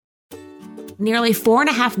nearly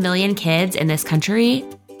 4.5 million kids in this country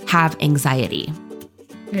have anxiety.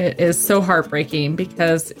 It is so heartbreaking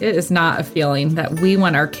because it is not a feeling that we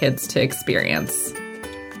want our kids to experience.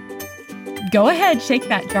 Go ahead, shake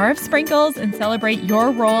that jar of sprinkles and celebrate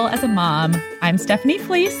your role as a mom. I'm Stephanie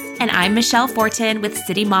Fleece. And I'm Michelle Fortin with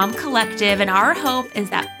City Mom Collective. And our hope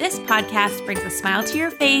is that this podcast brings a smile to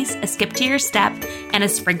your face, a skip to your step, and a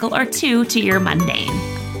sprinkle or two to your mundane.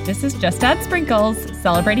 This is Just Add Sprinkles,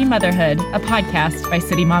 Celebrating Motherhood, a podcast by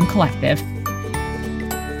City Mom Collective.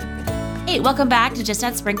 Hey, welcome back to Just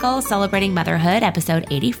Add Sprinkles, Celebrating Motherhood, episode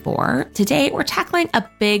 84. Today, we're tackling a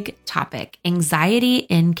big topic, anxiety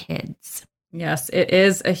in kids. Yes, it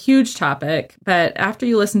is a huge topic, but after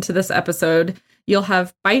you listen to this episode, you'll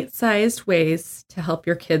have bite-sized ways to help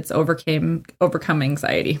your kids overcome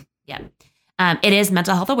anxiety. Yeah. It is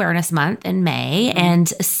Mental Health Awareness Month in May, and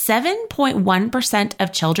 7.1%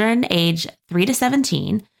 of children age 3 to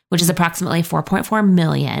 17, which is approximately 4.4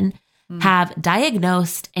 million, have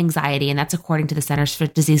diagnosed anxiety, and that's according to the Centers for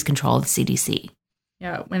Disease Control, the CDC.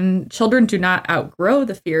 Yeah, when children do not outgrow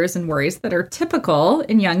the fears and worries that are typical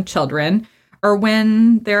in young children, or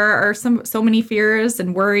when there are so many fears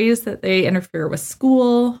and worries that they interfere with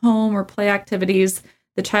school, home, or play activities,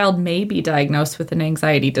 the child may be diagnosed with an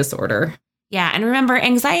anxiety disorder. Yeah, and remember,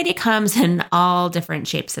 anxiety comes in all different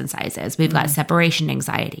shapes and sizes. We've got separation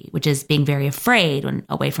anxiety, which is being very afraid when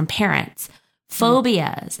away from parents.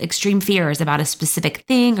 Phobias, extreme fears about a specific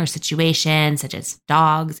thing or situation, such as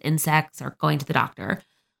dogs, insects, or going to the doctor.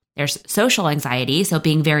 There's social anxiety, so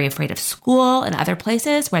being very afraid of school and other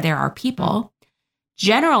places where there are people.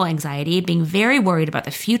 General anxiety, being very worried about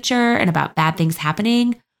the future and about bad things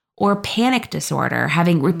happening. Or panic disorder,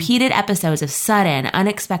 having repeated episodes of sudden,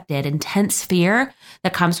 unexpected, intense fear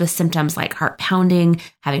that comes with symptoms like heart pounding,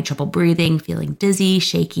 having trouble breathing, feeling dizzy,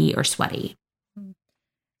 shaky, or sweaty.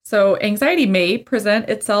 So anxiety may present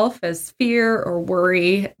itself as fear or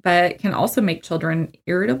worry, but can also make children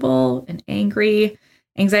irritable and angry.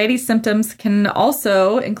 Anxiety symptoms can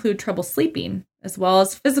also include trouble sleeping, as well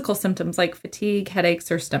as physical symptoms like fatigue,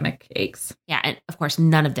 headaches, or stomach aches. Yeah, and of course,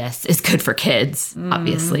 none of this is good for kids,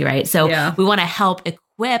 obviously, right? So we want to help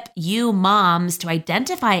equip you moms to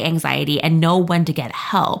identify anxiety and know when to get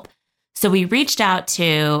help. So we reached out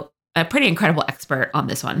to a pretty incredible expert on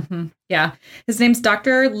this one. Yeah. His name's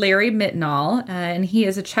Dr. Larry Mitnaul, and he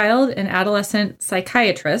is a child and adolescent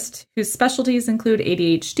psychiatrist whose specialties include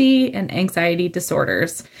ADHD and anxiety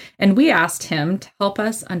disorders. And we asked him to help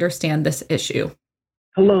us understand this issue.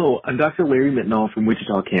 Hello, I'm Dr. Larry Mitnaul from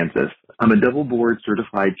Wichita, Kansas. I'm a double board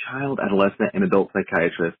certified child, adolescent, and adult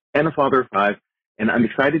psychiatrist and a father of 5, and I'm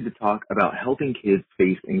excited to talk about helping kids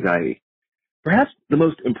face anxiety. Perhaps the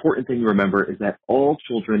most important thing to remember is that all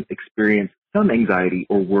children experience some anxiety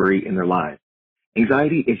or worry in their lives.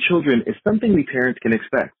 Anxiety in children is something we parents can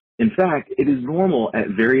expect. In fact, it is normal at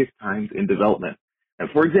various times in development. And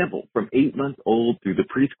for example, from 8 months old through the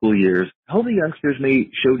preschool years, healthy youngsters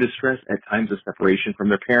may show distress at times of separation from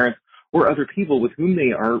their parents or other people with whom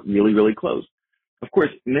they are really, really close. Of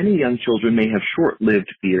course, many young children may have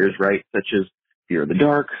short-lived fears, right, such as fear of the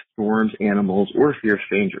dark, storms, animals, or fear of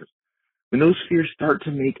strangers. When those fears start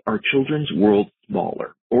to make our children's world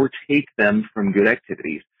smaller or take them from good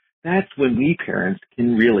activities, that's when we parents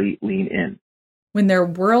can really lean in. When their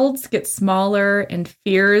worlds get smaller and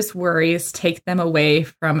fears, worries take them away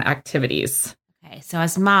from activities. Okay, so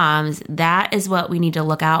as moms, that is what we need to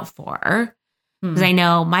look out for. Because I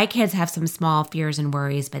know my kids have some small fears and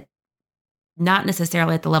worries, but not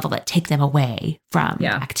necessarily at the level that take them away from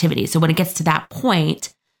activities. So when it gets to that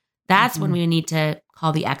point, that's when we need to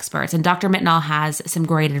call the experts. And Dr. Mitnaul has some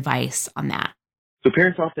great advice on that. So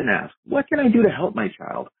parents often ask, what can I do to help my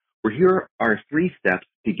child? Well, here are 3 steps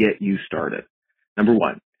to get you started. Number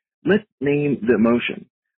 1, let's name the emotion.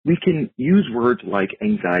 We can use words like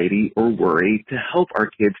anxiety or worry to help our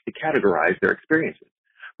kids to categorize their experiences.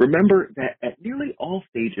 Remember that at nearly all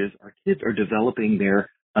stages, our kids are developing their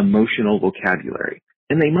emotional vocabulary,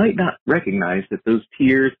 and they might not recognize that those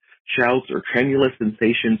tears, shouts, or tremulous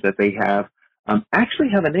sensations that they have actually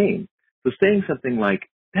have a name. So saying something like,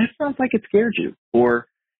 that sounds like it scared you, or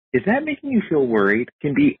is that making you feel worried,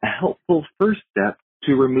 can be a helpful first step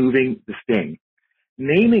to removing the sting.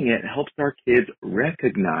 Naming it helps our kids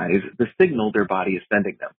recognize the signal their body is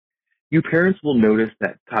sending them. You parents will notice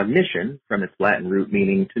that cognition, from its Latin root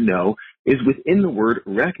meaning to know, is within the word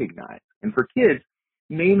recognize. And for kids,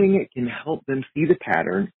 naming it can help them see the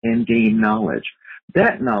pattern and gain knowledge.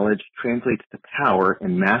 That knowledge translates to power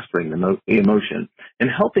in mastering the emotion and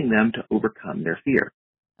helping them to overcome their fear.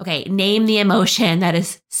 Okay, name the emotion. That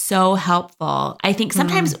is so helpful. I think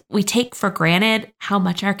sometimes we take for granted how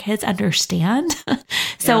much our kids understand.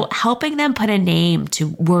 So helping them put a name to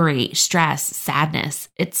worry, stress, sadness,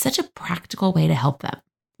 it's such a practical way to help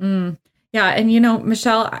them. Yeah. And,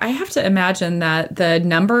 Michelle, I have to imagine that the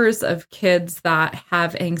numbers of kids that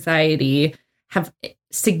have anxiety have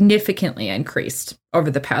significantly increased over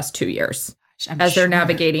the past 2 years as they're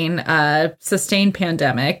navigating a sustained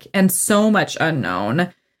pandemic and so much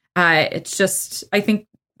unknown. It's just, I think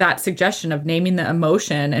that suggestion of naming the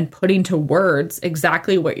emotion and putting to words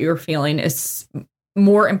exactly what you're feeling is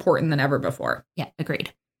more important than ever before. Yeah,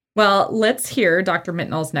 agreed. Well, let's hear Dr.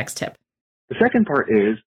 Mitnaul's next tip. The second part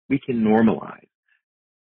is we can normalize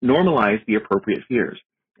the appropriate fears.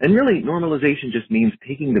 And really, normalization just means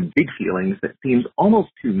taking the big feelings that seems almost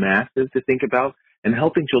too massive to think about and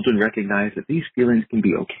helping children recognize that these feelings can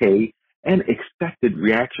be okay and expected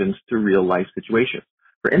reactions to real life situations.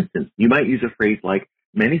 For instance, you might use a phrase like,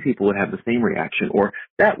 many people would have the same reaction, or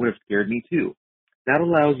that would have scared me too. That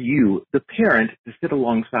allows you, the parent, to sit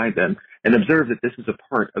alongside them and observe that this is a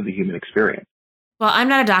part of the human experience. Well, I'm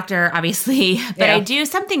not a doctor, obviously, but I do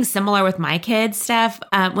something similar with my kids, Steph.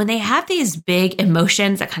 When they have these big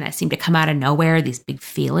emotions that kind of seem to come out of nowhere, these big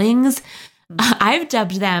feelings, I've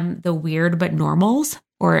dubbed them the weird but normals,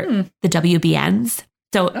 or the WBNs.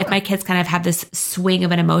 So if my kids kind of have this swing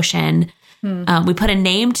of an emotion, we put a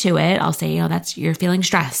name to it. I'll say, you're feeling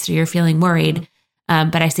stressed or you're feeling worried.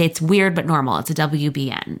 But I say it's weird but normal. It's a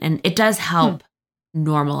WBN. And it does help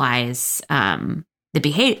normalize the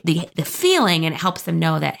behavior, the feeling, and it helps them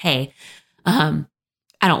know that, hey, I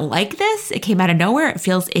don't like this. It came out of nowhere. It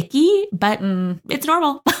feels icky, but it's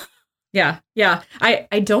normal. Yeah.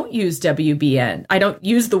 I don't use WBN. I don't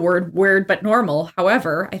use the word weird but normal.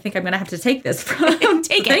 However, I think I'm going to have to take this from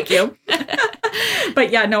Thank you.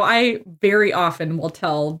 But I very often will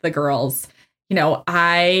tell the girls,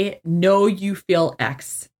 I know you feel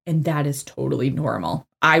X, and that is totally normal.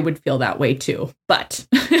 I would feel that way too, but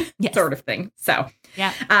sort of thing. So,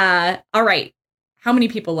 all right. How many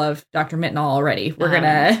people love Dr. Mitnaul already?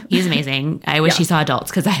 He's amazing. I wish he saw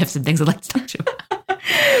adults because I have some things I'd like to talk to him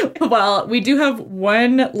about. Well, we do have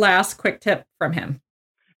one last quick tip from him.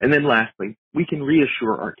 And then lastly, we can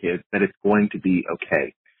reassure our kids that it's going to be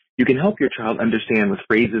okay. You can help your child understand with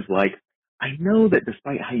phrases like, I know that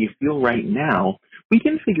despite how you feel right now, we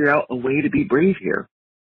can figure out a way to be brave here.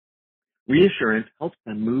 Reassurance helps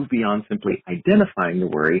them move beyond simply identifying the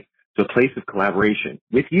worry to a place of collaboration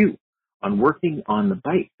with you on working on the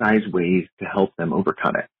bite-sized ways to help them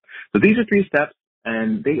overcome it. So these are 3 steps,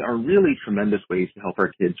 and they are really tremendous ways to help our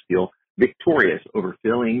kids feel victorious over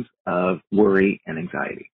feelings of worry and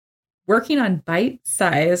anxiety. Working on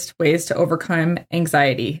bite-sized ways to overcome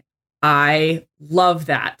anxiety. I love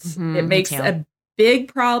that. It makes a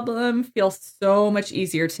big problem feel so much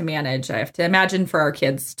easier to manage. I have to imagine for our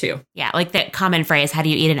kids too. Yeah, like that common phrase, how do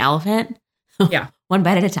you eat an elephant? Yeah. One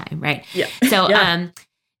bite at a time, right? Yeah. So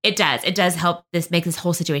it does help make this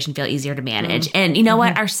whole situation feel easier to manage. And you know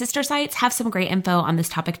what? Our sister sites have some great info on this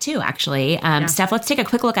topic too, actually. Steph, let's take a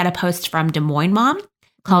quick look at a post from Des Moines Mom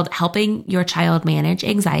called Helping Your Child Manage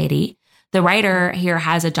Anxiety. The writer here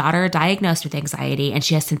has a daughter diagnosed with anxiety, and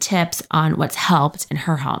she has some tips on what's helped in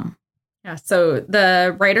her home. Yeah. So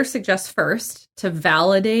the writer suggests first to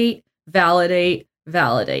validate.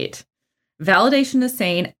 Validation is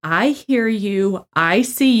saying, I hear you, I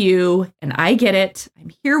see you, and I get it.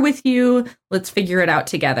 I'm here with you. Let's figure it out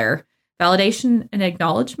together. Validation and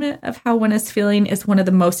acknowledgement of how one is feeling is one of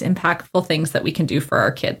the most impactful things that we can do for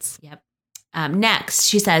our kids. Yep. Next,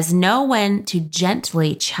 she says, know when to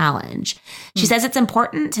gently challenge. She says it's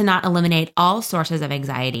important to not eliminate all sources of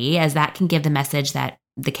anxiety, as that can give the message that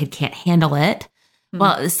the kid can't handle it.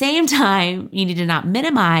 Well, at the same time, you need to not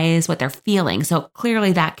minimize what they're feeling. So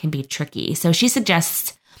clearly that can be tricky. So she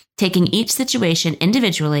suggests taking each situation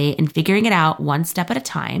individually and figuring it out one step at a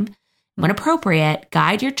time. When appropriate,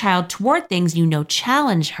 guide your child toward things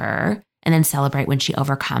challenge her, and then celebrate when she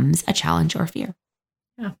overcomes a challenge or fear.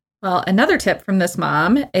 Yeah. Well, another tip from this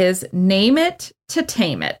mom is name it to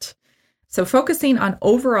tame it. So focusing on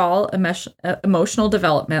overall emotional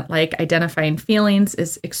development, like identifying feelings,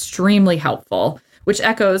 is extremely helpful, which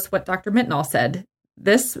echoes what Dr. Mitnaul said.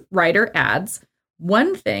 This writer adds,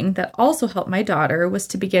 one thing that also helped my daughter was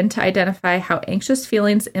to begin to identify how anxious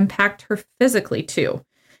feelings impact her physically too.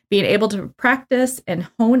 Being able to practice and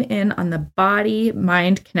hone in on the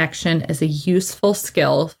body-mind connection is a useful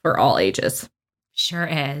skill for all ages. Sure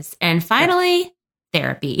is. And finally,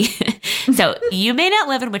 therapy. So you may not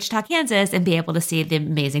live in Wichita, Kansas and be able to see the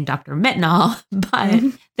amazing Dr. Mitnaul,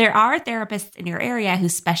 but there are therapists in your area who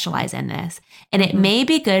specialize in this. And it may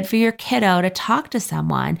be good for your kiddo to talk to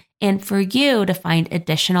someone and for you to find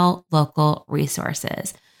additional local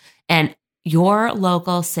resources. And your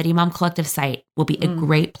local City Mom Collective site will be a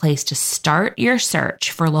great place to start your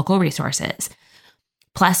search for local resources.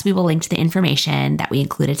 Plus, we will link to the information that we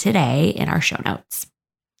included today in our show notes.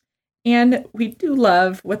 And we do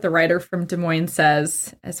love what the writer from Des Moines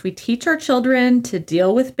says. As we teach our children to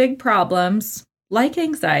deal with big problems like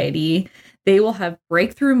anxiety, they will have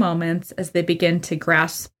breakthrough moments as they begin to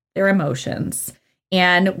grasp their emotions.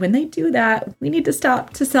 And when they do that, we need to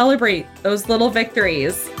stop to celebrate those little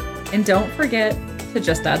victories. And don't forget to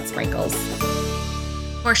just add sprinkles.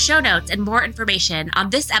 For show notes and more information on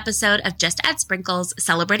this episode of Just Add Sprinkles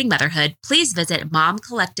Celebrating Motherhood, please visit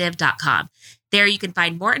momcollective.com. There you can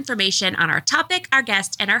find more information on our topic, our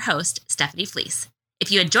guest, and our host, Stephanie Fleece. If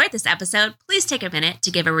you enjoyed this episode, please take a minute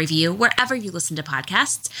to give a review wherever you listen to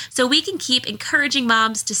podcasts so we can keep encouraging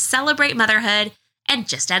moms to celebrate motherhood and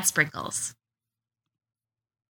just add sprinkles.